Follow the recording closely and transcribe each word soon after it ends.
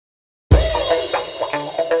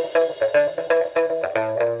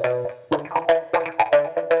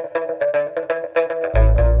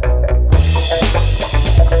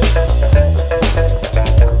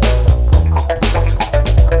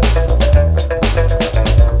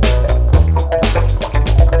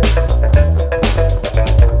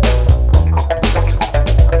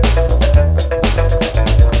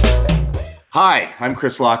I'm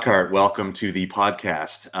Chris Lockhart. Welcome to the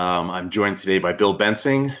podcast. I'm joined today by Bill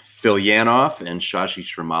Bensing, Phil Yanoff, and Shashi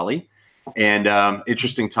Sharmali. And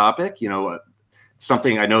interesting topic,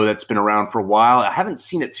 something I know that's been around for a while. I haven't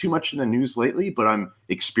seen it too much in the news lately, but I'm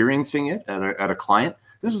experiencing it at a client.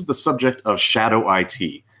 This is the subject of shadow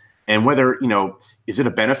IT and whether, is it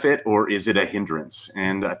a benefit or is it a hindrance?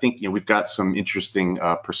 And I think, we've got some interesting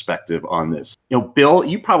perspective on this. Bill,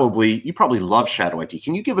 you probably love shadow IT.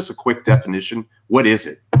 Can you give us a quick definition? What is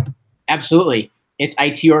it? Absolutely. It's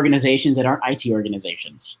IT organizations that aren't IT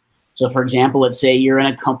organizations. So, for example, let's say you're in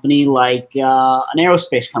a company like an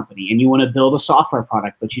aerospace company and you want to build a software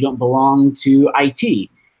product, but you don't belong to IT.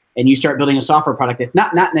 And you start building a software product that's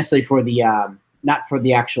not necessarily for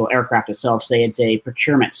the actual aircraft itself. Say it's a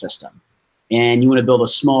procurement system. And you want to build a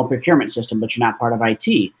small procurement system, but you're not part of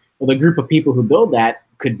IT. Well, the group of people who build that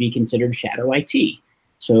could be considered shadow IT.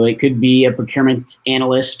 So it could be a procurement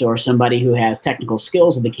analyst or somebody who has technical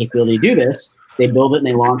skills and the capability to do this. They build it and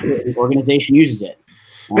they launch it, and the organization uses it.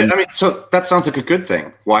 So that sounds like a good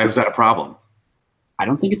thing. Why is that a problem? I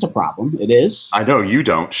don't think it's a problem. It is. I know you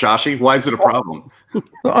don't. Shashi, why is it a problem?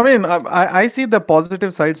 I see the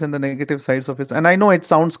positive sides and the negative sides of it. And I know it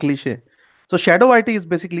sounds cliche. So shadow IT is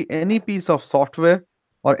basically any piece of software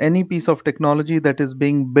or any piece of technology that is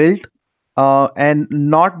being built and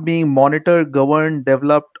not being monitored, governed,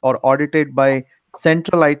 developed, or audited by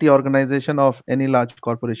central IT organization of any large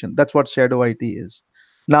corporation. That's what shadow IT is.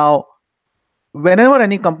 Now, whenever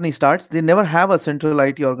any company starts, they never have a central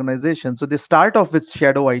IT organization. So they start off with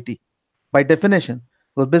shadow IT by definition.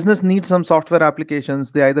 The business needs some software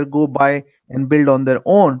applications. They either go buy and build on their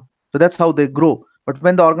own. So that's how they grow. But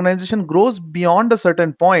when the organization grows beyond a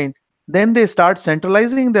certain point, then they start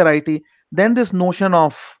centralizing their IT. Then this notion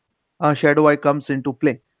of shadow IT comes into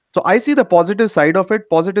play. So I see the positive side of it.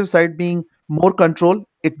 Positive side being more control.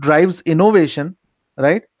 It drives innovation,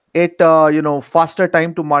 right? It faster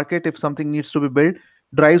time to market if something needs to be built,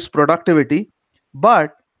 drives productivity.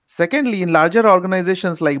 But secondly, in larger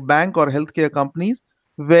organizations like bank or healthcare companies,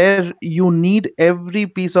 where you need every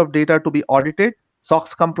piece of data to be audited,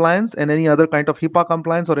 SOX compliance and any other kind of HIPAA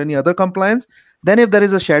compliance or any other compliance, then if there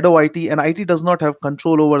is a shadow IT and IT does not have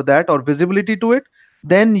control over that or visibility to it,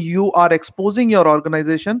 then you are exposing your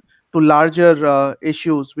organization to larger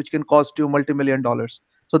issues which can cost you multi-million dollars.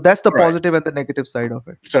 So that's the positive and the negative side of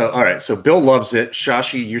it. So, all right. So Bill loves it.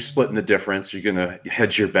 Shashi, you're splitting the difference. You're going to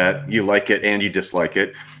hedge your bet. You like it and you dislike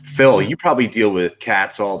it. Phil, you probably deal with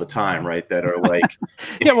cats all the time, right? That are like...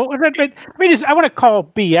 Yeah, well, I want to call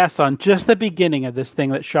BS on just the beginning of this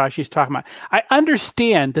thing that Shashi's talking about. I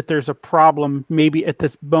understand that there's a problem maybe at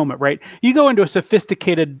this moment, right? You go into a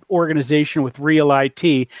sophisticated organization with real IT,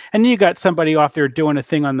 and then you got somebody off there doing a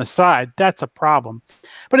thing on the side. That's a problem.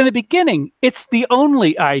 But in the beginning, it's the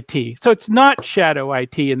only IT. So it's not shadow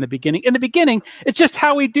IT in the beginning. In the beginning, it's just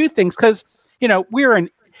how we do things because, we're in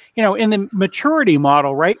the maturity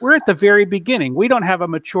model, right? We're at the very beginning. We don't have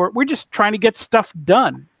we're just trying to get stuff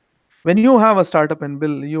done. When you have a startup, and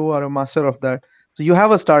Bill, you are a master of that. So you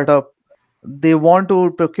have a startup, they want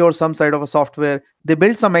to procure some side of a software. They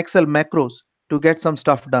build some Excel macros to get some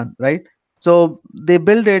stuff done, right? So they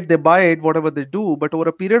build it, they buy it, whatever they do. But over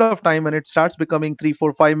a period of time, when it starts becoming 3,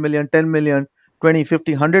 4, 5 million, 10 million, 20,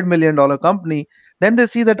 50, $100 million company, then they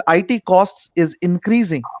see that IT costs is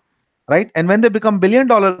increasing, right? And when they become $1 billion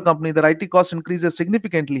company, their IT cost increases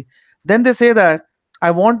significantly. Then they say that I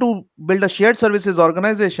want to build a shared services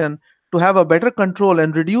organization to have a better control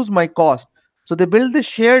and reduce my cost. So they build this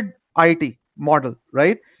shared IT model,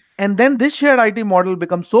 right? And then this shared IT model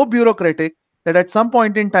becomes so bureaucratic that at some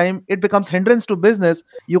point in time, it becomes hindrance to business.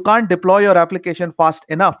 You can't deploy your application fast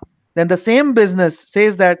enough. Then the same business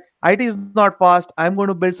says that IT is not fast. I'm going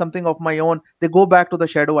to build something of my own. They go back to the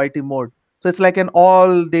shadow IT mode. So it's like an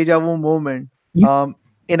all deja vu moment in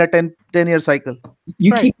a 10-year cycle.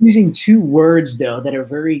 You keep using two words, though, that are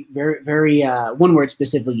very, very, very, one word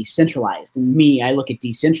specifically, centralized. And I look at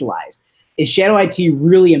decentralized. Is shadow IT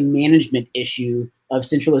really a management issue of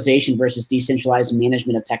centralization versus decentralized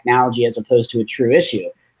management of technology as opposed to a true issue?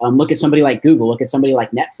 Look at somebody like Google. Look at somebody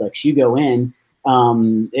like Netflix. You go in.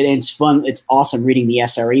 It's fun. It's awesome reading the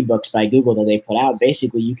SRE books by Google that they put out.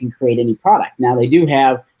 Basically, you can create any product. Now, they do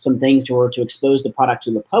have some things to expose the product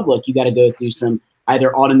to the public. You got to go through some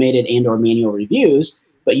either automated and or manual reviews,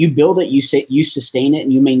 but you build it, you sustain it,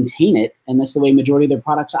 and you maintain it, and that's the way majority of their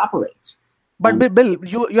products operate. But Bill,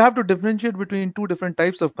 you have to differentiate between two different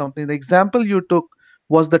types of companies. The example you took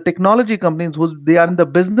was the technology companies they are in the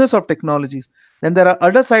business of technologies. Then there are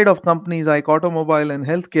other side of companies like automobile and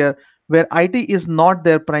healthcare where IT is not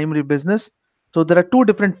their primary business. So there are two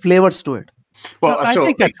different flavors to it. Well, No, I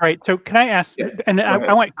think that's right. So can I ask, Yeah, and go I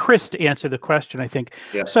ahead. want Chris to answer the question, I think.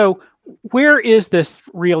 Yeah. So where is this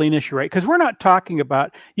really an issue, right? Because we're not talking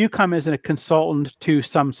about you come as a consultant to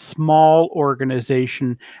some small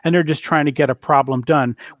organization and they're just trying to get a problem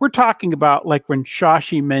done. We're talking about like when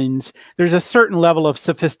Shashi means there's a certain level of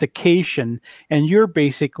sophistication and you're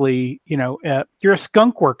basically, you're a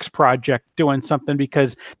skunkworks project doing something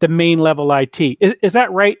because the main level IT. Is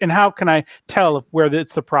that right? And how can I tell if where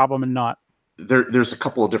it's a problem and not? There's a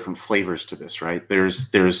couple of different flavors to this, right? There's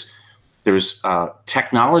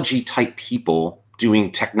technology type people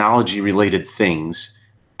doing technology related things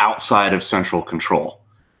outside of central control,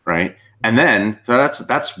 right? And then so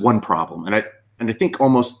that's one problem, and I think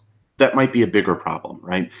almost that might be a bigger problem,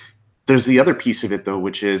 right? There's the other piece of it though,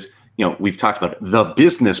 which is we've talked about it, the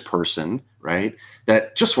business person, right?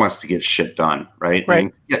 That just wants to get shit done, right? Right.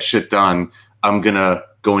 And to get shit done, I'm gonna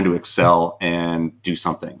go into Excel and do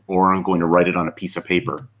something, or I'm going to write it on a piece of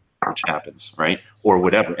paper, which happens, right? Or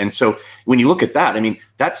whatever. And so when you look at that, I mean,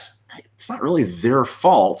 it's not really their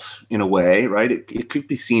fault in a way, right? It could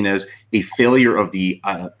be seen as a failure of the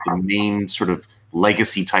main sort of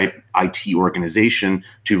legacy type IT organization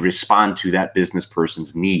to respond to that business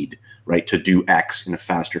person's need, right? To do X in a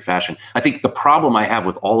faster fashion. I think the problem I have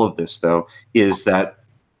with all of this though, is that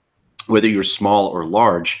whether you're small or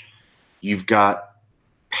large, you've got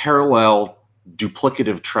parallel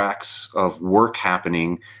duplicative tracks of work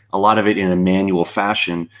happening, a lot of it in a manual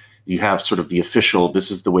fashion. You have sort of the official, this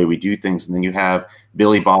is the way we do things. And then you have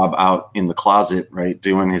Billy Bob out in the closet, right,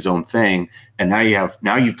 doing his own thing. And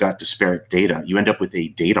now you've got disparate data. You end up with a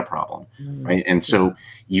data problem, right? And so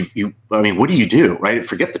I mean, what do you do, right?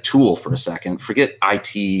 Forget the tool for a second, forget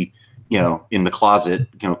IT, in the closet,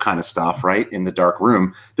 kind of stuff, right? In the dark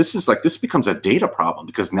room. This becomes a data problem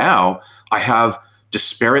because now I have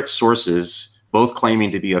disparate sources, both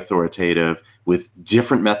claiming to be authoritative with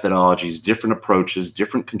different methodologies, different approaches,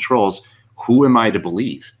 different controls. Who am I to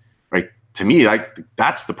believe, right? To me,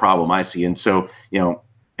 that's the problem I see. And so,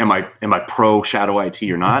 am I pro shadow IT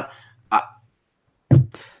or not?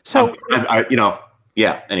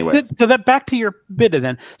 Yeah. Anyway, so that back to your bit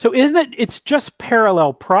then. So isn't it's just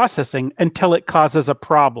parallel processing until it causes a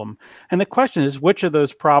problem? And the question is, which of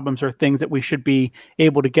those problems are things that we should be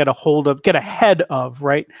able to get ahead of,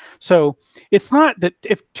 right? So it's not that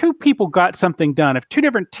if two people got something done, if two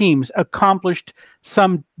different teams accomplished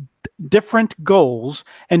some different goals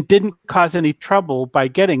and didn't cause any trouble by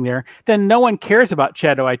getting there, then no one cares about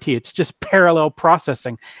shadow IT. It's just parallel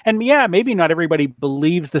processing. And yeah, maybe not everybody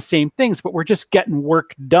believes the same things, but we're just getting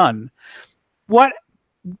work done. What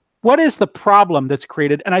is the problem that's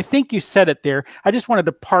created? And I think you said it there. I just wanted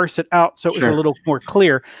to parse it out so it was a little more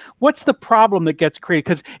clear. What's the problem that gets created?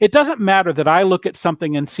 Because it doesn't matter that I look at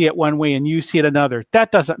something and see it one way and you see it another.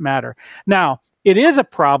 That doesn't matter. Now, it is a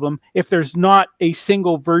problem if there's not a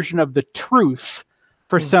single version of the truth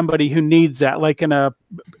for somebody who needs that, like in a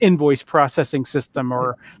invoice processing system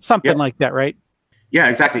or something like that, right? Yeah,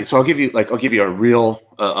 exactly. So I'll give you a real,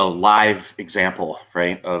 a live example,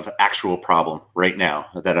 right, of actual problem right now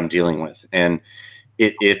that I'm dealing with, and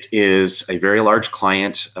it is a very large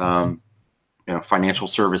client, financial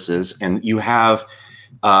services, and you have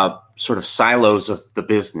sort of silos of the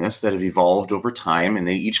business that have evolved over time, and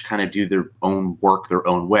they each kind of do their own work their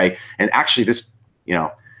own way. And actually, this,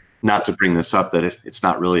 not to bring this up, that it's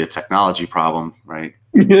not really a technology problem, right?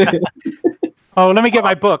 Oh, let me get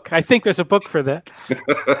my book. I think there's a book for that.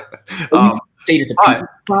 Say it's a people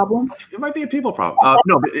problem. It might be a people problem.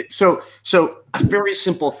 No, but so a very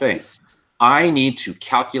simple thing. I need to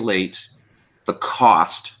calculate the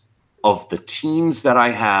cost of the teams that I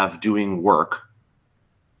have doing work.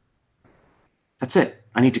 That's it.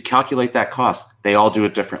 I need to calculate that cost. They all do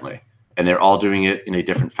it differently, and they're all doing it in a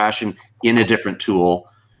different fashion, in a different tool,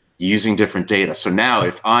 using different data. So now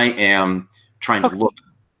if I am trying to look.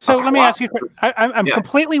 So let me ask you, I'm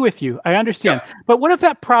completely with you. I understand. Yeah. But what if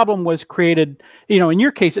that problem was created, in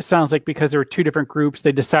your case, it sounds like because there were two different groups,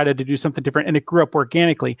 they decided to do something different and it grew up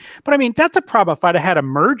organically. But I mean, that's a problem. If I'd have had a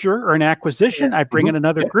merger or an acquisition, I bring in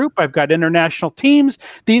another group. I've got international teams.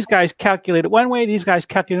 These guys calculate it one way. These guys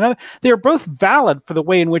calculate another. They're both valid for the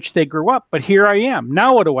way in which they grew up. But here I am.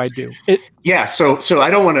 Now what do I do? So I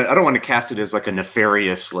don't want to cast it as like a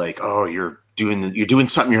nefarious, like, oh, you're doing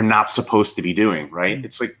something you're not supposed to be doing, right? Mm-hmm.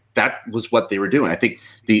 It's like that was what they were doing. I think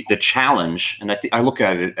the challenge, and I look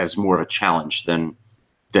at it as more of a challenge than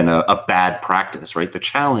a bad practice, right? The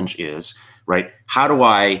challenge is, right, how do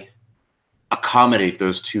I accommodate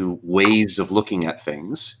those two ways of looking at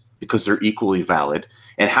things because they're equally valid,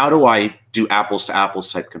 and how do I do apples to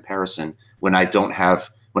apples type comparison when I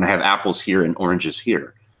have apples here and oranges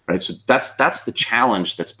here? right? So that's the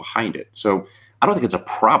challenge that's behind it. So I don't think it's a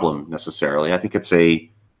problem necessarily. I think it's an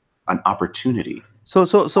opportunity. So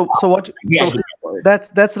what? Yeah, So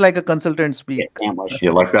that's like a consultant speak.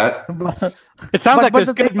 You like that? It sounds like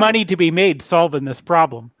there's good money to be made solving this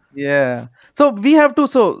problem. Yeah. So we have to.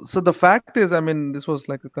 So the fact is, I mean, this was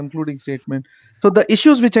like a concluding statement. So the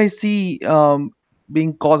issues which I see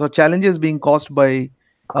being caused, or challenges being caused by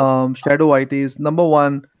shadow IT is, number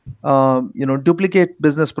one, duplicate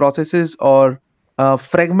business processes or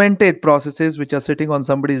fragmented processes which are sitting on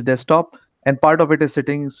somebody's desktop, and part of it is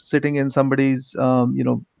sitting in somebody's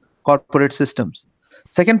corporate systems.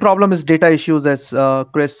 Second problem is data issues, as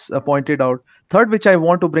Chris pointed out. Third, which I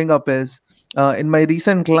want to bring up, is in my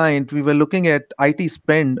recent client, we were looking at IT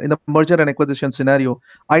spend in the merger and acquisition scenario,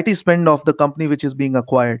 IT spend of the company which is being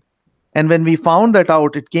acquired. And when we found that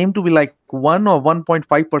out, it came to be like 1 or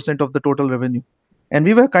 1.5% of the total revenue. And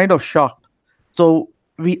we were kind of shocked. So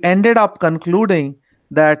we ended up concluding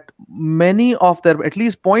that many of their, at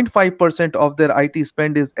least 0.5% of their IT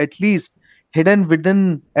spend is at least hidden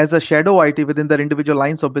within as a shadow IT within their individual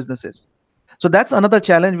lines of businesses. So that's another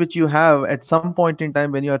challenge which you have at some point in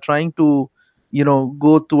time when you are trying to,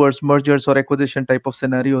 go towards mergers or acquisition type of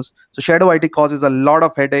scenarios. So shadow IT causes a lot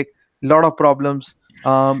of headache, a lot of problems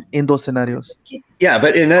in those scenarios. Yeah,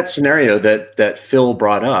 but in that scenario that Phil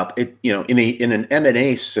brought up, in an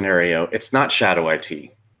M&A scenario, it's not shadow IT.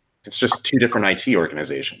 It's just two different IT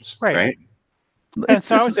organizations, right? And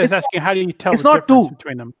so I was just asking, how do you tell it's the not difference two.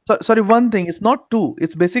 between them? Sorry, one thing. It's not two.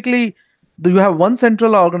 It's basically you have one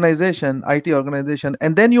central organization, IT organization,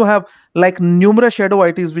 and then you have like numerous shadow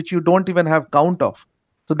ITs which you don't even have count of.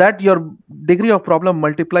 So that your degree of problem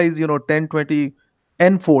multiplies, 10, 20,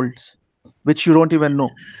 n folds, which you don't even know.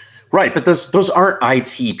 Right, but those aren't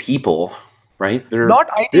IT people, right? They're not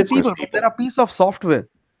IT people, but they're a piece of software.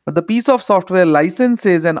 But the piece of software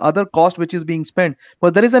licenses and other cost which is being spent,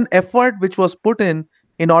 but there is an effort which was put in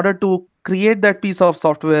order to create that piece of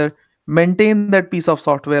software, maintain that piece of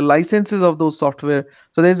software, licenses of those software.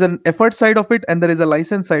 So there's an effort side of it and there is a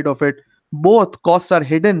license side of it. Both costs are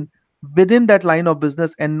hidden within that line of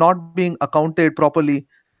business and not being accounted properly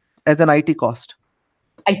as an IT cost.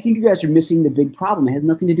 I think you guys are missing the big problem. It has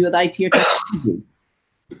nothing to do with IT or technology.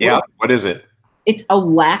 Yeah, what is it? It's a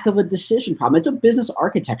lack of a decision problem. It's a business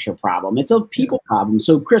architecture problem. It's a people problem.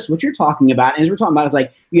 So, Chris, what you're talking about, as we're talking about, is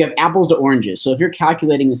like you have apples to oranges. So if you're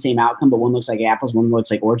calculating the same outcome, but one looks like apples, one looks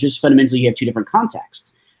like oranges, fundamentally you have two different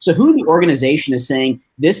contexts. So who in the organization is saying,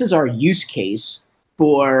 this is our use case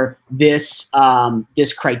for this,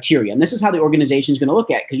 this criteria? And this is how the organization is going to look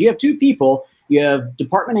at it. Because you have two people, you have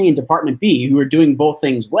Department A and Department B who are doing both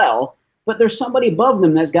things well, but there's somebody above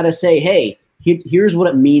them that's got to say, hey, here's what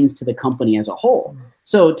it means to the company as a whole.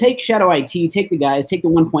 So take Shadow IT, take the guys, take the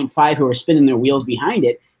 1.5 who are spinning their wheels behind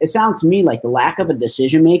it. It sounds to me like the lack of a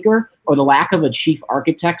decision maker or the lack of a chief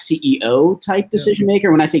architect, CEO type decision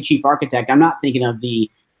maker. When I say chief architect, I'm not thinking of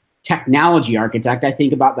the technology architect. I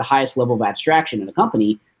think about the highest level of abstraction in a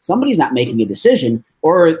company. Somebody's not making a decision,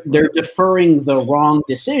 or they're deferring the wrong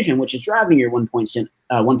decision, which is driving your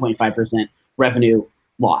 1.5% revenue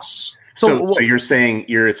loss. So you're saying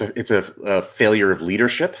it's a failure of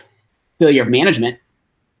leadership? Failure of management.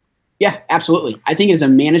 Yeah, absolutely. I think it's a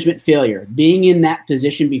management failure. Being in that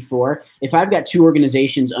position before, if I've got two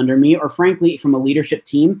organizations under me, or frankly, from a leadership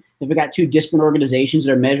team, if I've got two disparate organizations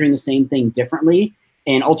that are measuring the same thing differently,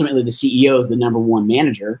 and ultimately the CEO is the number one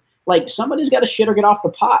manager, like somebody's got to shit or get off the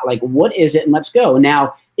pot. Like, what is it? And let's go.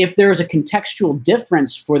 Now, if there's a contextual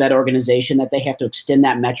difference for that organization that they have to extend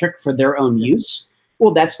that metric for their own use,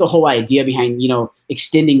 well, that's the whole idea behind,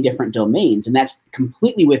 extending different domains. And that's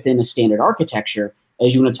completely within a standard architecture,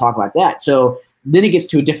 as you want to talk about that. So then it gets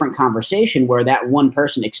to a different conversation where that one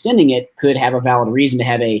person extending it could have a valid reason to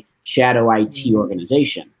have a shadow IT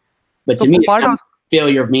organization. But to me, it's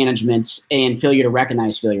failure of management and failure to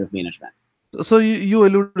recognize failure of management. So you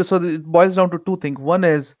alluded, so it boils down to two things. One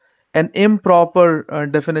is an improper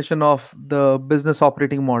definition of the business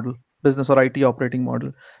operating model, business or IT operating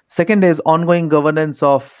model. Second is ongoing governance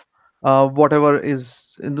of whatever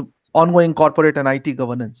is in the ongoing corporate and IT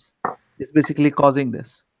governance is basically causing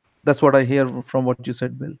this. That's what I hear from what you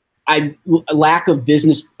said, Bill. Lack of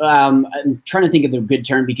business. I'm trying to think of the good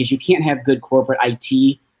term, because you can't have good corporate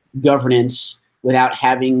IT governance without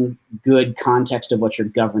having good context of what you're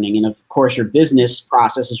governing. And of course, your business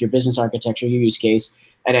processes, your business architecture, your use case.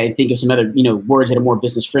 And I think of some other, words that are more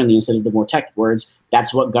business friendly instead of the more tech words.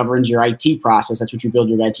 That's what governs your IT process. That's what you build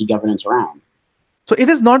your IT governance around. So it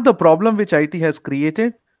is not the problem which IT has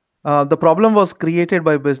created. The problem was created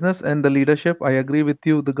by business and the leadership. I agree with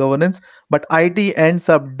you, the governance, but IT ends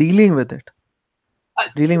up dealing with it.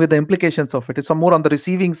 dealing with the implications of it. It's more on the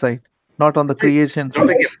receiving side, not on the creation. Don't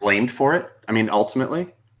they get blamed for it? I mean,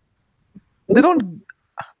 ultimately, They don't.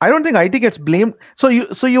 I don't think IT gets blamed. So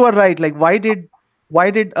you are right. Like, why did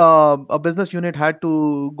a business unit had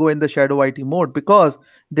to go in the shadow IT mode? Because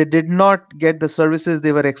they did not get the services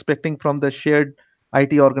they were expecting from the shared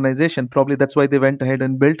IT organization. Probably that's why they went ahead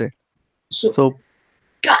and built it. So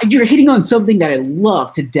God, you're hitting on something that I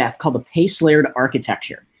love to death called the pace layered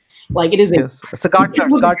architecture. Like, it is yes, it's a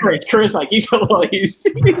Gartner's. Chris, like he's Is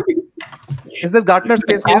that Gartner's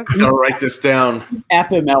pace layer? I'll write this down.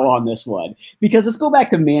 FML on this one, because let's go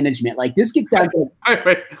back to management. Like, this gets down to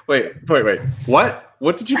Wait.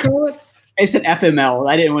 What did you call it? I said FML.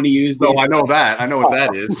 I didn't want to use No, I know that. I know what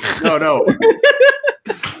that is. No.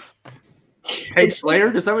 Pace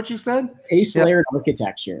layered? Is that what you said? Pace layered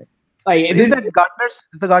architecture. Like, Is that Gartner's?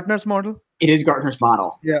 Is the Gartner's model? It is Gartner's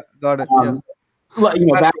model. Yeah, got it. Well,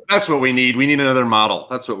 That's what we need. We need another model.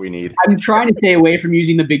 That's what we need. I'm trying to stay away from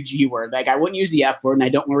using the big G word. Like, I wouldn't use the F word, and I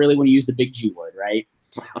don't really want to use the big G word, right?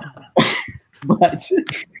 So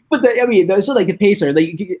like the pacer,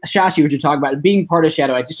 like Shashi, what you're talking about, being part of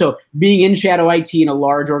Shadow IT. So being in Shadow IT in a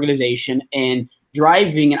large organization and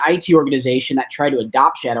driving an IT organization that tried to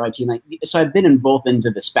adopt Shadow IT. So I've been in both ends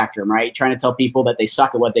of the spectrum, right? Trying to tell people that they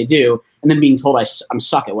suck at what they do, and then being told I'm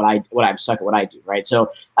suck at what I do, right?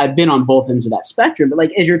 So I've been on both ends of that spectrum. But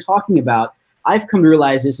like, as you're talking about, I've come to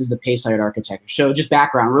realize this is the pace layered architecture. So just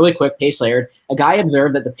background, really quick, pace layered. A guy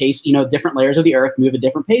observed that the pace, different layers of the earth move at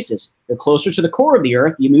different paces. You're closer to the core of the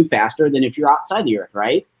earth, you move faster than if you're outside the earth,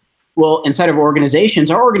 right? Well, inside of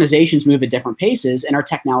organizations, our organizations move at different paces, and our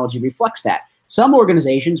technology reflects that. Some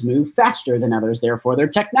organizations move faster than others, therefore their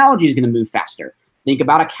technology is going to move faster. Think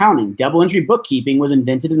about accounting. Double entry bookkeeping was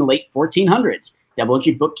invented in the late 1400s. Double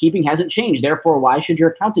entry bookkeeping hasn't changed. Therefore, why should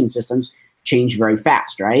your accounting systems change very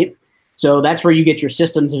fast, right? So that's where you get your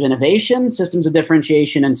systems of innovation, systems of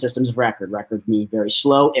differentiation, and systems of record. Records move very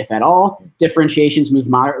slow, if at all. Differentiations move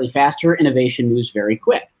moderately faster. Innovation moves very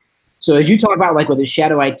quick. So as you talk about like with the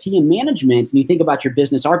shadow IT and management, and you think about your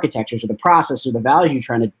business architectures or the process or the values you're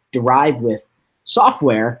trying to derive with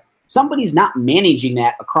software, somebody's not managing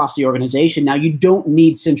that across the organization. Now, you don't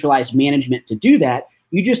need centralized management to do that.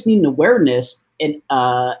 You just need an awareness and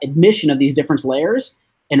admission of these different layers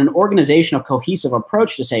and an organizational cohesive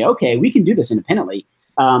approach to say, okay, we can do this independently.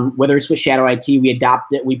 Whether it's with Shadow IT, we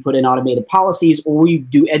adopt it, we put in automated policies, or we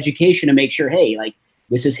do education to make sure, hey, like,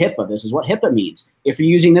 this is HIPAA. This is what HIPAA means. If you're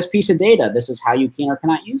using this piece of data, this is how you can or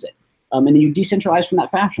cannot use it. And then you decentralize from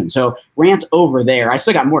that fashion. So rant over there. I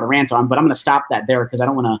still got more to rant on, but I'm going to stop that there because I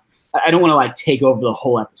don't want to like take over the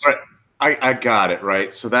whole episode. Right. I got it.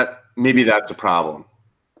 Right. So that maybe that's a problem.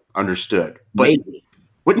 Understood. But maybe.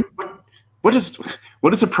 What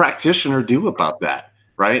does a practitioner do about that?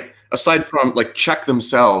 Right. Aside from like check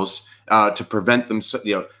themselves to prevent them.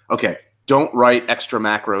 Okay. Don't write extra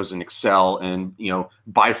macros in Excel and,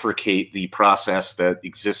 bifurcate the process that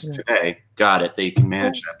exists today. Got it. They can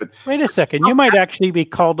manage that. But wait a second. You might actually be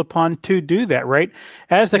called upon to do that, right?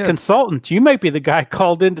 As a consultant, you might be the guy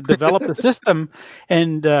called in to develop the system,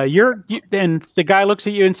 and and the guy looks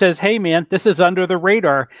at you and says, "Hey, man, this is under the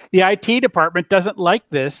radar. The IT department doesn't like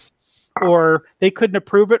this, or they couldn't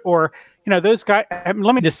approve it, or those guys."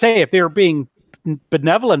 Let me just say, if they were being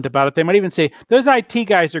benevolent about it, they might even say those IT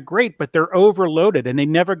guys are great, but they're overloaded and they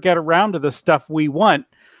never get around to the stuff we want.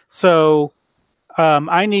 So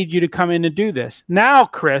I need you to come in and do this. Now,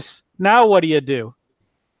 Chris, what do you do?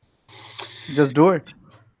 Just do it.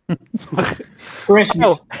 Chris,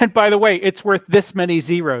 and by the way, it's worth this many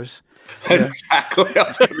zeros. Exactly. I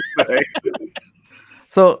was going to say.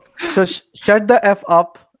 So shut the F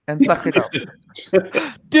up and suck it up.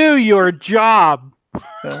 Do your job.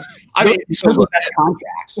 I mean,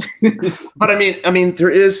 contracts. But I mean,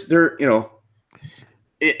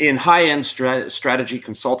 in high-end strategy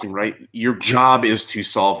consulting, right? Your job is to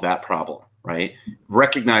solve that problem, right?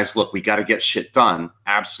 Recognize, look, we got to get shit done,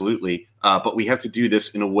 absolutely, but we have to do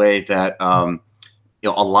this in a way that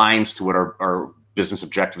aligns to what our business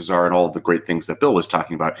objectives are and all of the great things that Bill was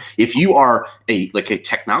talking about. If you are a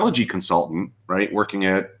technology consultant, right, working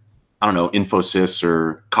at Infosys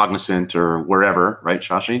or Cognizant or wherever, right,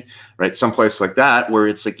 Shashi, right, someplace like that, where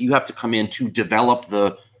it's like you have to come in to develop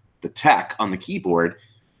the tech on the keyboard.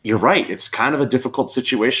 You're right. It's kind of a difficult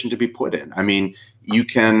situation to be put in. I mean, you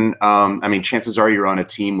can, chances are you're on a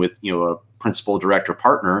team with, a principal, director,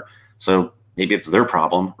 partner. So maybe it's their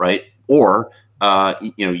problem, right? Or,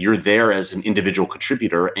 you're there as an individual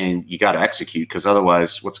contributor and you got to execute, because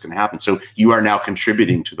otherwise what's going to happen? So you are now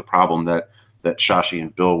contributing to the problem that Shashi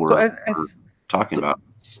and Bill were talking about.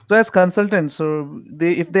 So as consultants,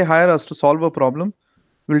 if they hire us to solve a problem,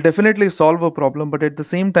 will definitely solve a problem, but at the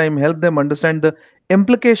same time help them understand the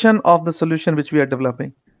implication of the solution which we are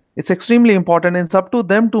developing. It's extremely important, and it's up to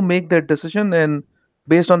them to make their decision, and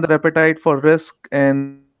based on their appetite for risk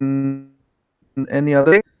and any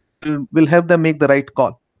other thing, will help them make the right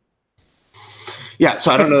call. Yeah,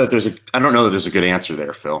 so I don't know that there's a good answer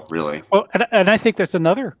there, Phil, really. Well, and I think there's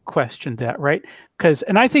another question to that, right?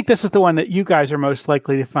 And I think this is the one that you guys are most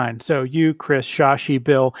likely to find. So you, Chris, Shashi,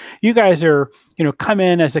 Bill, you guys are, come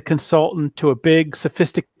in as a consultant to a big,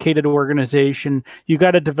 sophisticated organization. You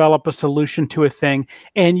got to develop a solution to a thing,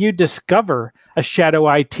 and you discover a shadow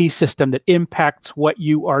IT system that impacts what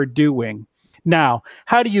you are doing. Now,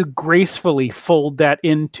 how do you gracefully fold that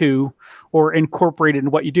into or incorporate it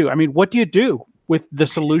in what you do? I mean, what do you do with the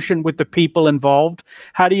solution, with the people involved?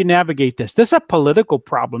 How do you navigate this? This is a political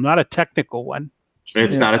problem, not a technical one.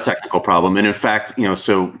 It's not a technical problem. And in fact,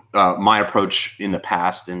 so my approach in the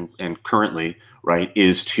past and currently, right,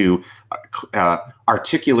 is to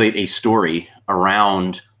articulate a story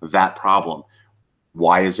around that problem.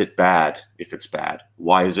 Why is it bad if it's bad?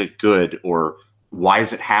 Why is it good? Or why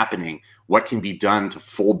is it happening? What can be done to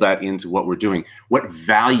fold that into what we're doing? What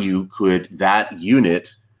value could that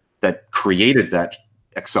unit that created that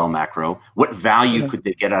Excel macro, what value could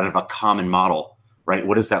they get out of a common model, right?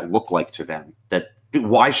 What does that look like to them?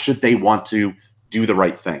 Why should they want to do the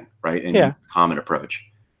right thing, right? And use a common approach.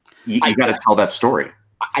 You got to tell that story.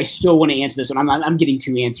 I still want to answer this one. I'm getting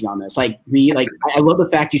too antsy on this. I love the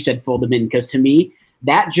fact you said fold them in, because to me,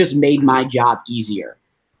 that just made my job easier.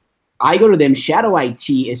 I go to them. Shadow IT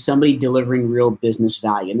is somebody delivering real business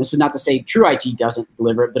value. And this is not to say true IT doesn't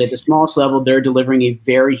deliver it, but at the smallest level, they're delivering a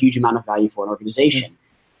very huge amount of value for an organization.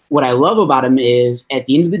 What I love about them is at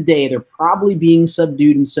the end of the day, they're probably being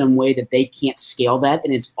subdued in some way that they can't scale that.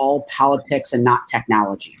 And it's all politics and not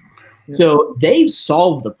technology. So they've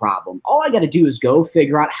solved the problem. All I got to do is go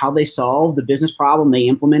figure out how they solve the business problem they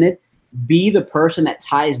implemented, be the person that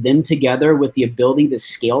ties them together with the ability to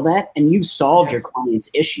scale that, and you've solved your client's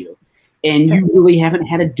issue. And you really haven't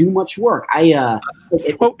had to do much work. Isn't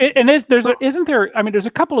there? I mean, there's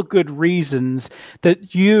a couple of good reasons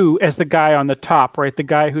that you, as the guy on the top, right, the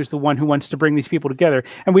guy who's the one who wants to bring these people together,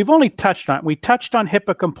 and we've only touched on it. We touched on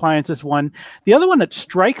HIPAA compliance as one. The other one that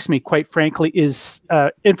strikes me, quite frankly, is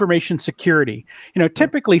information security.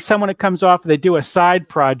 Typically, someone that comes off, they do a side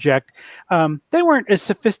project. They weren't as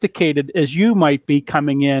sophisticated as you might be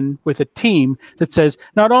coming in with a team that says,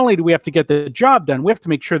 not only do we have to get the job done, we have to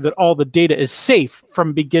make sure that all the data is safe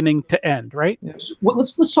from beginning to end, right? So,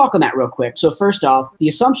 let's talk on that real quick. So first off, the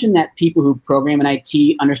assumption that people who program in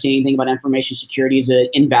IT understand anything about information security is an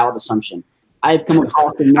invalid assumption. I've come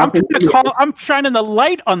across nothing. I'm shining the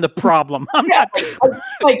light on the problem. I'm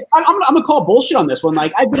gonna call bullshit on this one.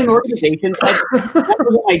 Like, I've been in organizations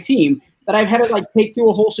with my team that I've had to take through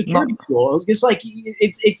a whole security tool. It's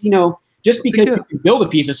just because you can build a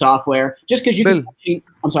piece of software, just because you can.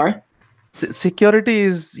 I'm sorry. Security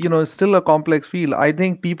is still a complex field. I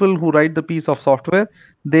think people who write the piece of software,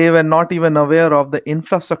 they were not even aware of the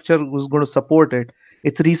infrastructure who's going to support it.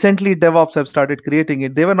 It's recently DevOps have started creating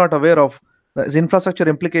it. They were not aware of the infrastructure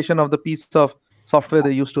implication of the piece of software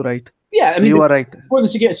they used to write. Yeah, I mean, you are right. For the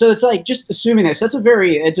security, so it's like just assuming this.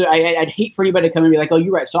 I'd hate for anybody to come and be like, "Oh,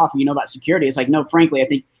 you write software, you know about security." It's like, no, frankly, I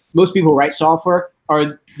think most people who write software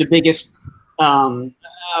are the biggest.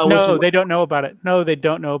 No, they don't know about it. No, they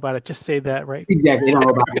don't know about it. Just say that, right? Exactly, they don't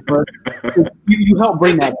know about it. You help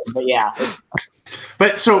bring that in, but yeah.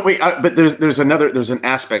 But so wait, but there's an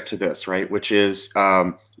aspect to this, right? Which is,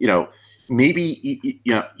 maybe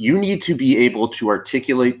you need to be able to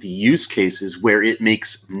articulate the use cases where it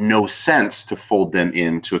makes no sense to fold them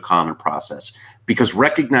into a common process, because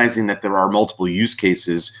recognizing that there are multiple use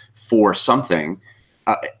cases for something,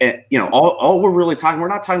 all we're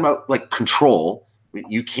not talking about like control.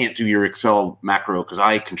 You can't do your Excel macro because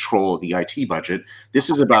I control the IT budget. This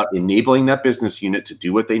is about enabling that business unit to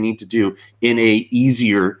do what they need to do in a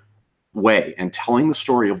easier way and telling the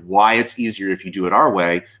story of why it's easier if you do it our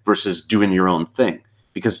way versus doing your own thing,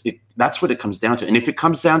 because that's what it comes down to. And if it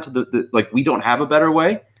comes down to the we don't have a better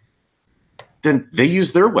way, then they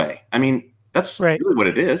use their way. I mean, that's really what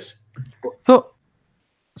it is. So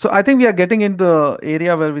I think we are getting into the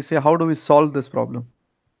area where we say, how do we solve this problem?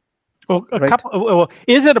 Well,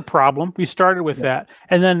 is it a problem? We started with that.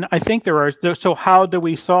 And then I think so how do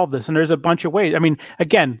we solve this? And there's a bunch of ways. I mean,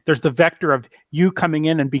 again, there's the vector of you coming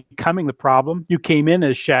in and becoming the problem. You came in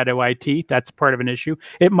as shadow IT. That's part of an issue.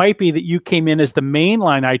 It might be that you came in as the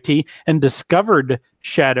mainline IT and discovered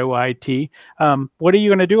shadow IT. What are you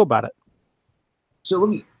going to do about it? So let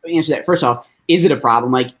me answer that. First off, is it a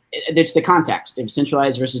problem? Like, it's the context. If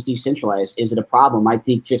centralized versus decentralized, is it a problem? I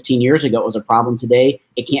think 15 years ago it was a problem. Today,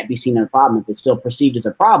 it can't be seen as a problem. If it's still perceived as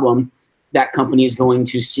a problem, that company is going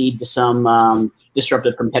to cede to some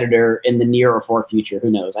disruptive competitor in the near or far future. Who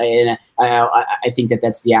knows? I think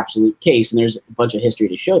that's the absolute case, and there's a bunch of history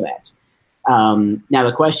to show that. Now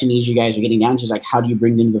the question is, you guys are getting down to is like, how do you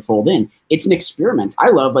bring them to the fold in? It's an experiment. I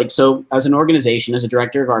love so as an organization, as a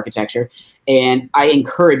director of architecture, and I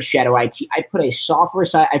encourage Shadow IT. I put a software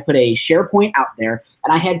site, I put a SharePoint out there,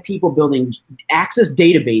 and I had people building Access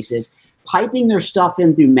databases, piping their stuff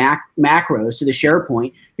in through macros to the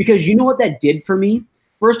SharePoint, because you know what that did for me?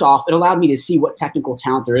 First off, it allowed me to see what technical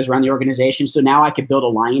talent there is around the organization. So now I could build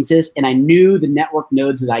alliances, and I knew the network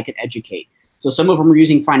nodes that I could educate. So some of them were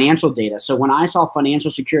using financial data. So when I saw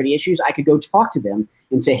financial security issues, I could go talk to them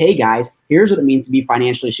and say, hey guys, here's what it means to be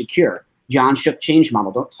financially secure. John Shook change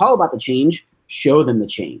model. Don't tell about the change, show them the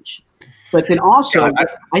change. But then also,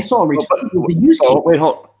 I saw a return of the use case. Wait,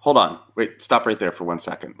 hold on. Wait, stop right there for 1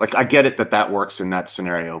 second. Like, I get it that works in that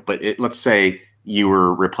scenario, but let's say you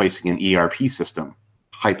were replacing an ERP system,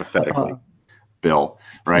 hypothetically. Bill,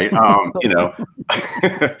 right? Right?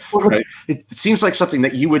 It seems like something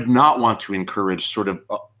that you would not want to encourage, sort of,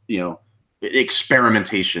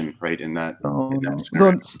 experimentation, right? In that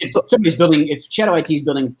scenario. If Shadow IT is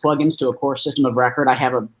building plugins to a core system of record, I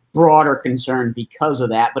have a broader concern because of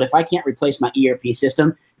that. But if I can't replace my ERP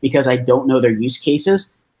system because I don't know their use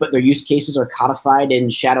cases, but their use cases are codified in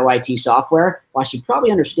Shadow IT software, well, I should probably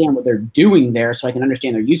understand what they're doing there so I can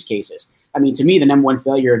understand their use cases. I mean, to me, the number one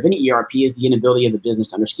failure of any ERP is the inability of the business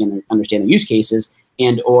to understand the use cases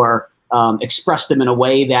and or express them in a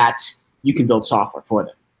way that you can build software for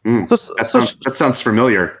them. That sounds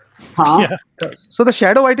familiar. Huh? Yeah. So the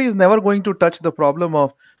Shadow IT is never going to touch the problem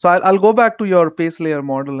of. So I'll go back to your base layer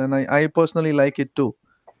model, and I personally like it too.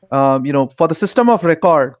 For the system of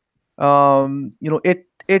record,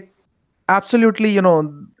 it absolutely,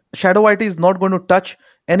 Shadow IT is not going to touch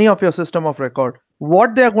any of your system of record.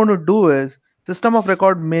 What they are going to do is, system of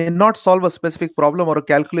record may not solve a specific problem or a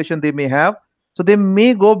calculation they may have. So they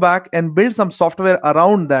may go back and build some software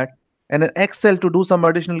around that and an Excel to do some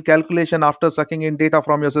additional calculation after sucking in data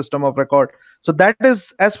from your system of record. So that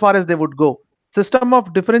is as far as they would go. System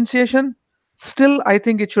of differentiation, still, I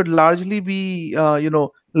think it should largely be,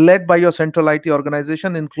 led by your central IT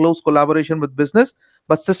organization in close collaboration with business.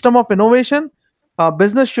 But system of innovation,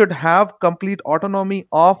 business should have complete autonomy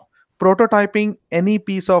of prototyping any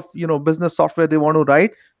piece of business software they want to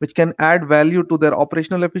write, which can add value to their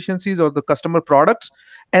operational efficiencies or the customer products.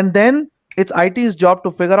 And then it's IT's job to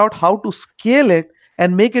figure out how to scale it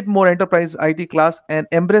and make it more enterprise IT class and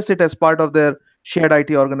embrace it as part of their shared IT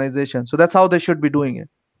organization. So that's how they should be doing it.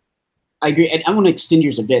 I agree. And I want to extend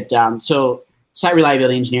yours a bit. So site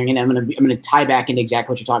reliability engineering, and I'm going to tie back into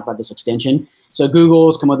exactly what you're talking about, this extension. So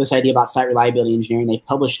Google's come up with this idea about site reliability engineering. They've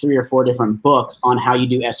published 3 or 4 different books on how you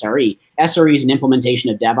do SRE. SRE is an implementation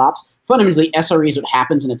of DevOps. Fundamentally, SRE is what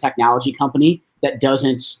happens in a technology company that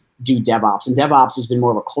doesn't do DevOps. And DevOps has been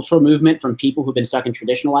more of a cultural movement from people who've been stuck in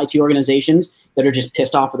traditional IT organizations that are just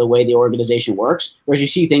pissed off with the way the organization works. Whereas you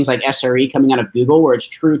see things like SRE coming out of Google, where it's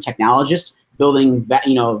true technologists building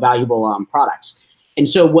valuable products. And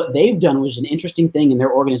so what they've done was an interesting thing in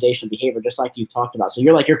their organizational behavior, just like you've talked about. So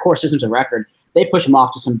you're like your core systems of record, they push them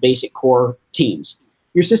off to some basic core teams.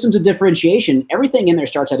 Your systems of differentiation, everything in there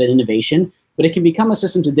starts at an innovation, but it can become a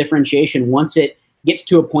systems of differentiation once it gets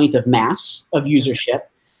to a point of mass, of usership.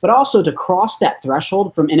 But also to cross that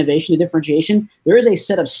threshold from innovation to differentiation, there is a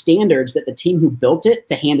set of standards that the team who built it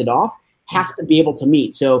to hand it off has to be able to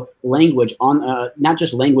meet. So language on not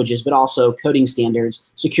just languages, but also coding standards,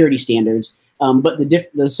 security standards. But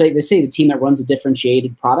they say the team that runs the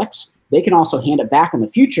differentiated products, they can also hand it back in the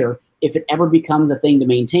future if it ever becomes a thing to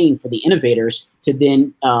maintain for the innovators to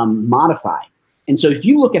then modify. And so if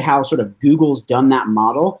you look at how sort of Google's done that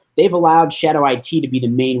model, they've allowed Shadow IT to be the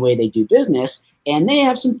main way they do business, and they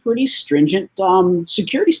have some pretty stringent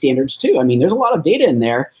security standards too. I mean, there's a lot of data in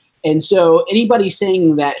there. And so anybody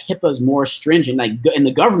saying that HIPAA is more stringent, like in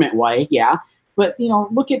the government way, yeah. But,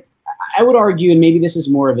 look at, I would argue, and maybe this is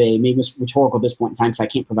more of maybe it's rhetorical at this point in time because I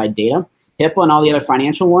can't provide data. HIPAA and all the other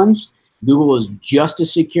financial ones, Google is just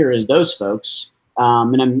as secure as those folks.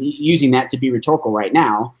 And I'm using that to be rhetorical right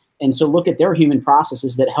now. And so look at their human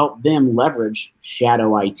processes that help them leverage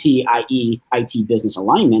Shadow IT, i.e. IT business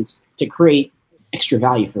alignments, to create extra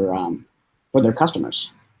value for their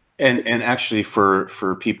customers. And actually,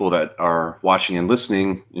 for people that are watching and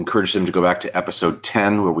listening, encourage them to go back to episode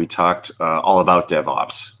 10 where we talked all about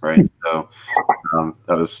DevOps, right? So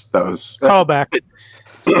that was callback.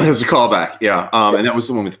 There's a callback, yeah. And that was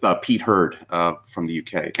the one with Pete Hurd from the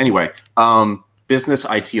UK. Anyway, business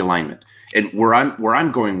IT alignment, and where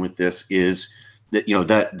I'm going with this is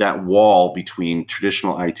that that wall between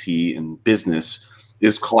traditional IT and business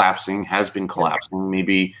is collapsing, has been collapsing,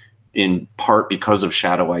 maybe in part because of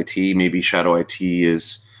shadow IT. Maybe shadow IT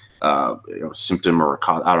is a symptom or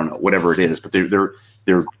I don't know, whatever it is, but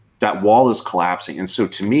that wall is collapsing. And so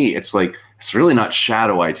to me, it's like, it's really not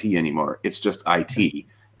shadow IT anymore. It's just IT.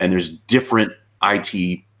 And there's different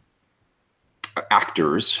IT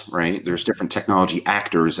actors, right? There's different technology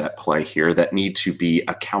actors at play here that need to be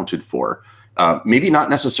accounted for. Maybe not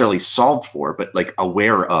necessarily solved for, but like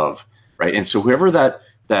aware of, right? And so whoever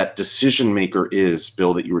that decision maker is,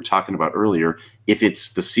 Bill, that you were talking about earlier, if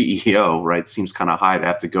it's the CEO, right, seems kind of high to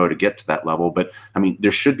have to go to get to that level. But I mean,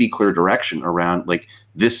 there should be clear direction around like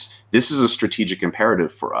this is a strategic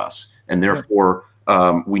imperative for us, and therefore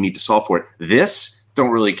we need to solve for it. This,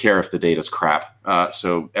 don't really care if the data's crap.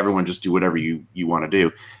 So everyone just do whatever you want to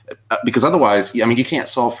do, because otherwise, I mean, you can't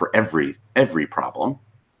solve for every problem.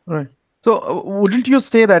 Right. So wouldn't you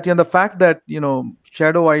say that the fact that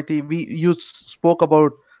shadow IT, you spoke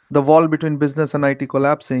about the wall between business and IT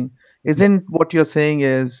collapsing, isn't what you're saying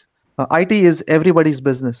is IT is everybody's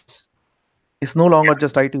business? It's no longer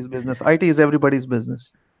just IT's business. IT is everybody's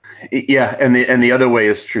business. Yeah, and the other way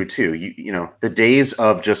is true too. The days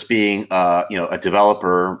of just being a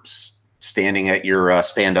developer standing at your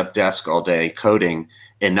stand-up desk all day coding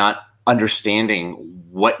and not understanding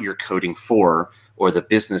what you're coding for or the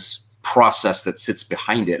business process that sits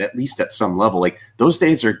behind it, at least at some level, like those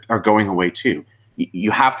days are going away too. You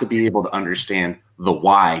have to be able to understand the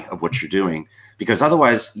why of what you're doing, because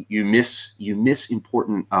otherwise you miss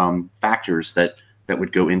important factors that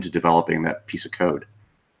would go into developing that piece of code.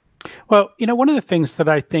 Well, one of the things that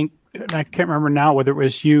I think, and I can't remember now whether it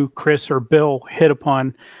was you, Chris, or Bill hit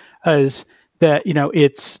upon, is that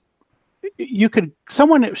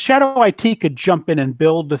shadow IT could jump in and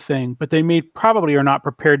build the thing, but they probably are not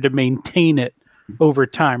prepared to maintain it over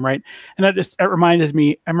time, right? And that reminds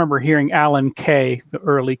me, I remember hearing Alan Kay, the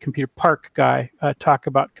early computer park guy, talk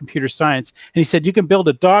about computer science, and he said you can build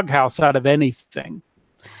a doghouse out of anything.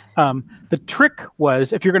 The trick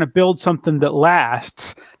was, if you're going to build something that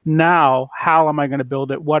lasts, now how am I going to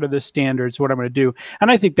build it? What are the standards? What I'm going to do?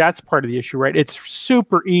 And I think that's part of the issue, right? It's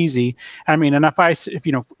super easy. I mean, and if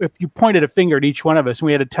you pointed a finger at each one of us and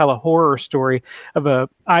we had to tell a horror story of a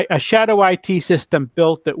shadow IT system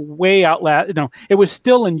built that way it was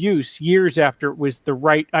still in use years after it was the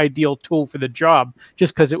right ideal tool for the job,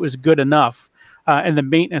 just because it was good enough. And the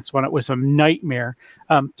maintenance on it was a nightmare.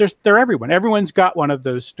 They're everyone. Everyone's got one of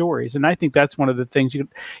those stories, and I think that's one of the things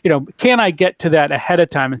can I get to that ahead of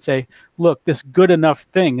time and say, look, this good enough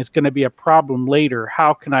thing is going to be a problem later.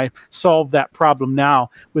 How can I solve that problem now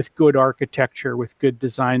with good architecture, with good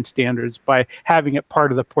design standards, by having it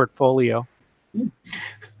part of the portfolio?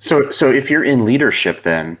 So if you're in leadership,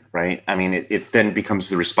 then right, I mean, it then becomes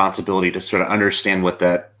the responsibility to sort of understand what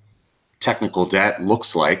that technical debt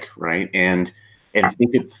looks like, right, and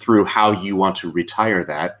think it through how you want to retire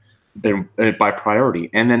that by priority.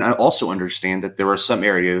 And then I also understand that there are some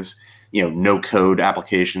areas, no code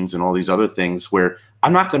applications and all these other things where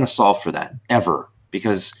I'm not going to solve for that ever,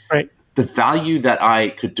 because the value that I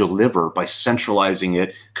could deliver by centralizing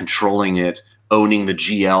it, controlling it, owning the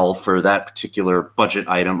GL for that particular budget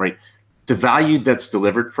item, right? The value that's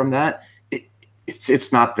delivered from that,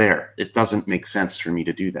 it's not there. It doesn't make sense for me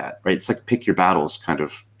to do that, right? It's like pick your battles kind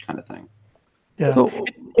of thing. Yeah. So,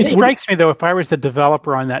 it strikes me, though, if I was the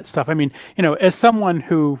developer on that stuff, I mean, as someone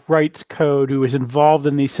who writes code, who is involved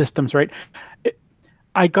in these systems, right,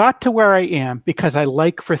 I got to where I am because I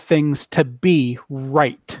like for things to be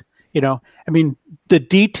right. I mean, the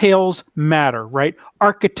details matter, right?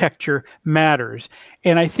 Architecture matters.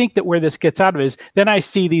 And I think that where this gets out of it is then I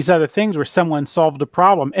see these other things where someone solved a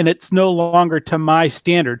problem and it's no longer to my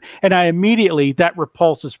standard. And that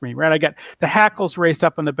repulses me, right? I got the hackles raised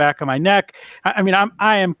up on the back of my neck. I mean,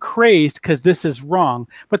 I am crazed because this is wrong.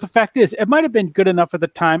 But the fact is, it might have been good enough at the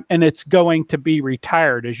time, and it's going to be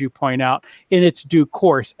retired, as you point out, in its due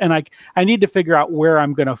course. And I need to figure out where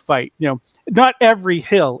I'm going to fight. Not every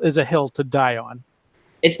hill is a hill to die on.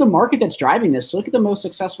 It's the market that's driving this. Look at the most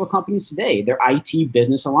successful companies today. They're IT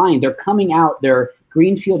business aligned. They're coming out. They're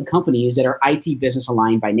greenfield companies that are IT business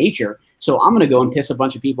aligned by nature. So I'm going to go and piss a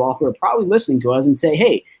bunch of people off who are probably listening to us and say,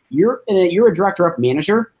 hey, you're a director up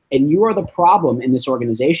manager, and you are the problem in this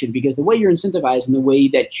organization, because the way you're incentivized and the way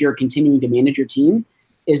that you're continuing to manage your team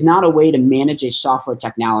is not a way to manage a software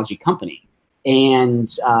technology company. And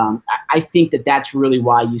I think that that's really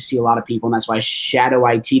why you see a lot of people, and that's why shadow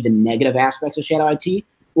IT, the negative aspects of shadow IT,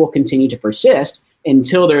 will continue to persist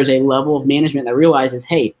until there's a level of management that realizes,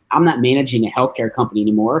 hey, I'm not managing a healthcare company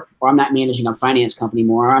anymore, or I'm not managing a finance company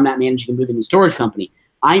anymore, or I'm not managing a moving and storage company.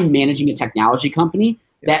 I'm managing a technology company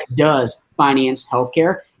that does finance,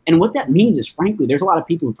 healthcare. And what that means is, frankly, there's a lot of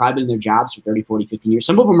people who've probably been in their jobs for 30, 40, 15 years.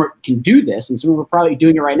 Some of them can do this, and some of them are probably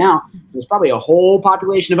doing it right now. There's probably a whole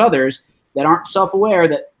population of others that aren't self-aware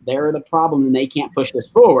that they're the problem and they can't push this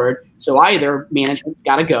forward. So either management's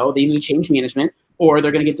got to go, they need to change management, or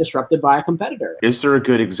they're going to get disrupted by a competitor. Is there a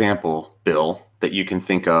good example, Bill, that you can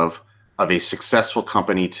think of a successful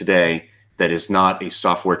company today that is not a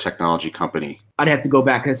software technology company? I'd have to go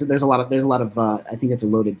back because there's a lot of I think it's a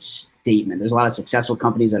loaded statement. There's a lot of successful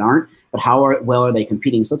companies that aren't, but how well are they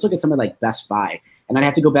competing? So let's look at somebody like Best Buy. And I'd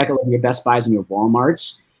have to go back and look at your Best Buys and your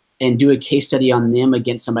Walmarts and do a case study on them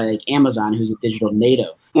against somebody like Amazon, who's a digital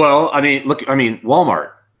native. Well,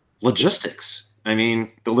 Walmart, logistics.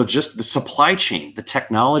 The supply chain, the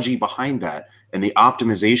technology behind that, and the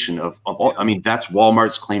optimization of all. That's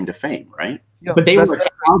Walmart's claim to fame, right? Yeah, but they were a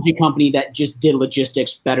technology company that just did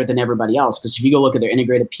logistics better than everybody else. Because if you go look at their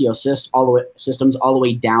integrated POS systems all the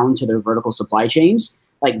way down to their vertical supply chains,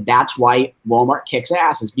 like that's why Walmart kicks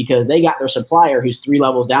ass, is because they got their supplier who's 3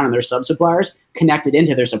 levels down and their sub-suppliers connected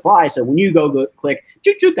into their supply. So when you go click,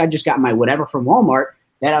 I just got my whatever from Walmart,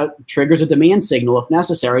 that triggers a demand signal if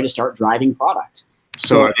necessary to start driving product.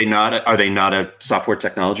 So are they not a software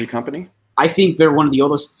technology company? I think they're one of the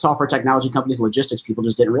oldest software technology companies in logistics. People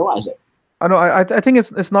just didn't realize it. I know. I think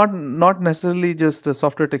it's not necessarily just a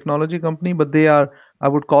software technology company, but they are, I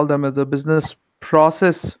would call them as a business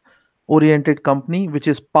process oriented company, which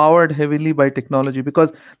is powered heavily by technology,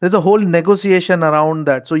 because there's a whole negotiation around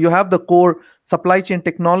that. So you have the core supply chain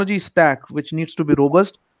technology stack, which needs to be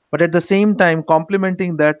robust, but at the same time,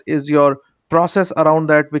 complementing that is your process around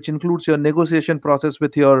that, which includes your negotiation process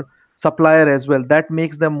with your supplier as well. That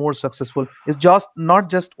makes them more successful. It's just not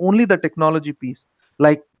just only the technology piece,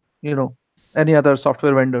 like, any other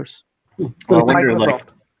software vendors. Well, Microsoft.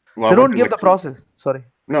 They don't give the process. Sorry.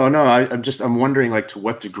 No. I'm wondering, to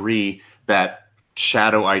what degree that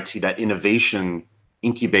shadow IT, that innovation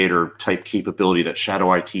incubator type capability that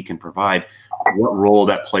shadow IT can provide, what role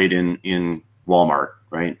that played in Walmart,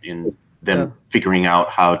 right? In them figuring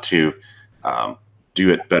out how to do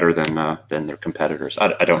it better than their competitors.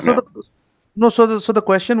 I don't know. So the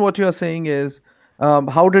question, what you are saying is,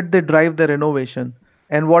 how did they drive their innovation?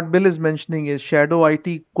 And what Bill is mentioning is shadow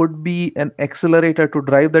IT could be an accelerator to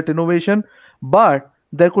drive that innovation, but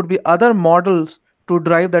there could be other models to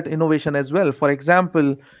drive that innovation as well. For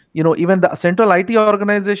example, even the central IT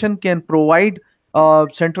organization can provide a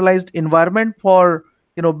centralized environment for,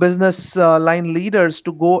 business line leaders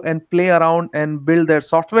to go and play around and build their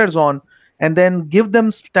softwares on, and then give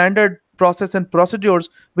them standard process and procedures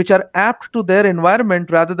which are apt to their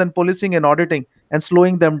environment rather than policing and auditing and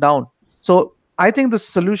slowing them down. So I think the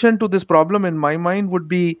solution to this problem in my mind would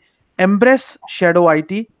be embrace shadow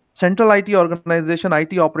IT. Central IT organization,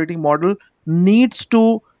 IT operating model needs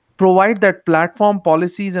to provide that platform,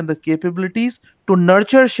 policies, and the capabilities to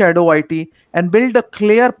nurture shadow IT and build a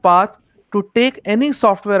clear path to take any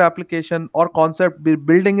software application or concept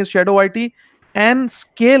building is shadow IT and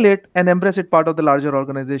scale it and embrace it part of the larger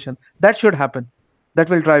organization. That should happen. That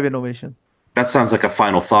will drive innovation. That sounds like a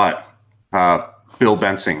final thought. Bill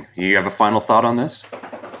Bensing, you have a final thought on this?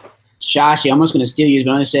 Shashi, I'm almost going to steal you,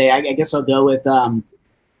 but I'm going to say, I guess I'll go with,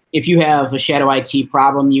 if you have a shadow IT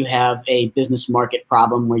problem, you have a business market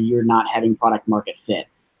problem where you're not having product market fit.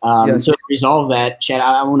 Yes. So to resolve that, Chad,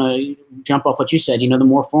 I want to jump off what you said. The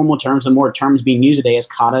more formal terms, the more terms being used today is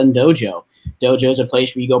kata and dojo. Dojo is a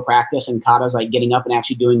place where you go practice, and kata is like getting up and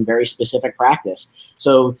actually doing very specific practice.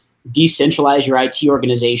 So decentralize your IT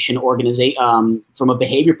organization, from a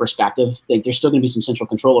behavior perspective. There's still going to be some central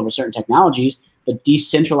control over certain technologies, but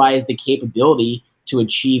decentralize the capability to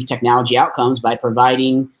achieve technology outcomes by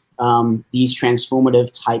providing these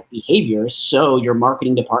transformative type behaviors. So your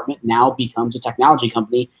marketing department now becomes a technology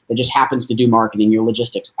company that just happens to do marketing, your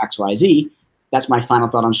logistics, XYZ. That's my final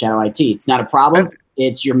thought on shadow IT. It's not a problem.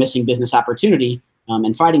 It's your missing business opportunity.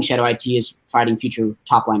 And fighting shadow IT is fighting future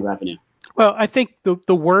top line revenue. Well, I think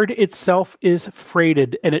the word itself is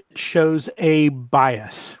freighted, and it shows a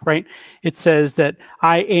bias, right? It says that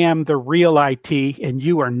I am the real IT and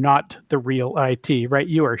you are not the real IT, right?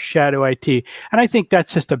 You are shadow IT. And I think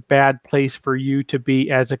that's just a bad place for you to be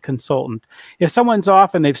as a consultant. If someone's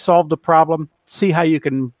off and they've solved a problem, see how you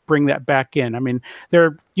can bring that back in.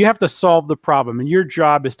 You have to solve the problem, and your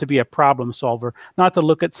job is to be a problem solver, not to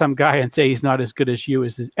look at some guy and say he's not as good as you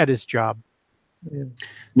at his job.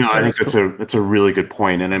 No, I think that's a really good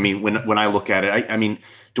point. And I mean, when I look at it, I mean,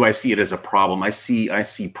 do I see it as a problem? I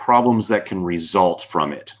see problems that can result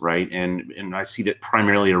from it, right? And I see that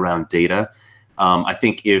primarily around data. I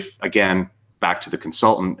think if, again, back to the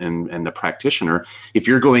consultant and the practitioner, if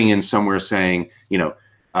you're going in somewhere saying,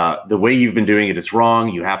 the way you've been doing it is wrong,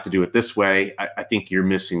 you have to do it this way, I think you're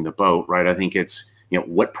missing the boat, right? I think it's,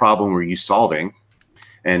 what problem were you solving?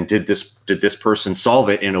 And did this person solve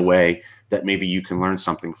it in a way that maybe you can learn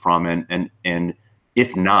something from? And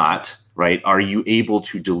if not, right, are you able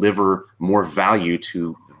to deliver more value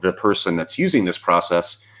to the person that's using this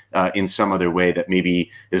process in some other way that maybe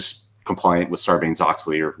is compliant with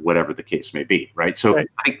Sarbanes-Oxley or whatever the case may be, right? So right.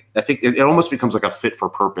 I think it almost becomes like a fit for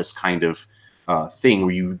purpose kind of thing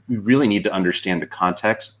where you really need to understand the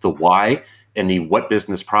context, the why, and the what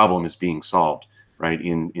business problem is being solved, right,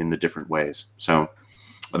 in the different ways. So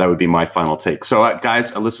that would be my final take. So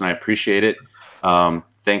guys, listen, I appreciate it.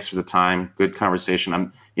 Thanks for the time. Good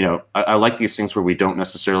conversation. I like these things where we don't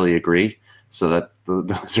necessarily agree, so that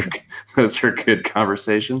those are good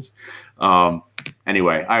conversations.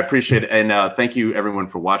 Anyway, I appreciate it. And thank you everyone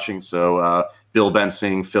for watching. So Bill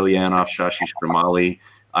Bensing, Phil Yanoff, Shashish Gramali,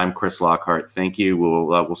 I'm Chris Lockhart. Thank you.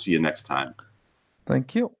 We'll see you next time.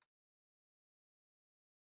 Thank you.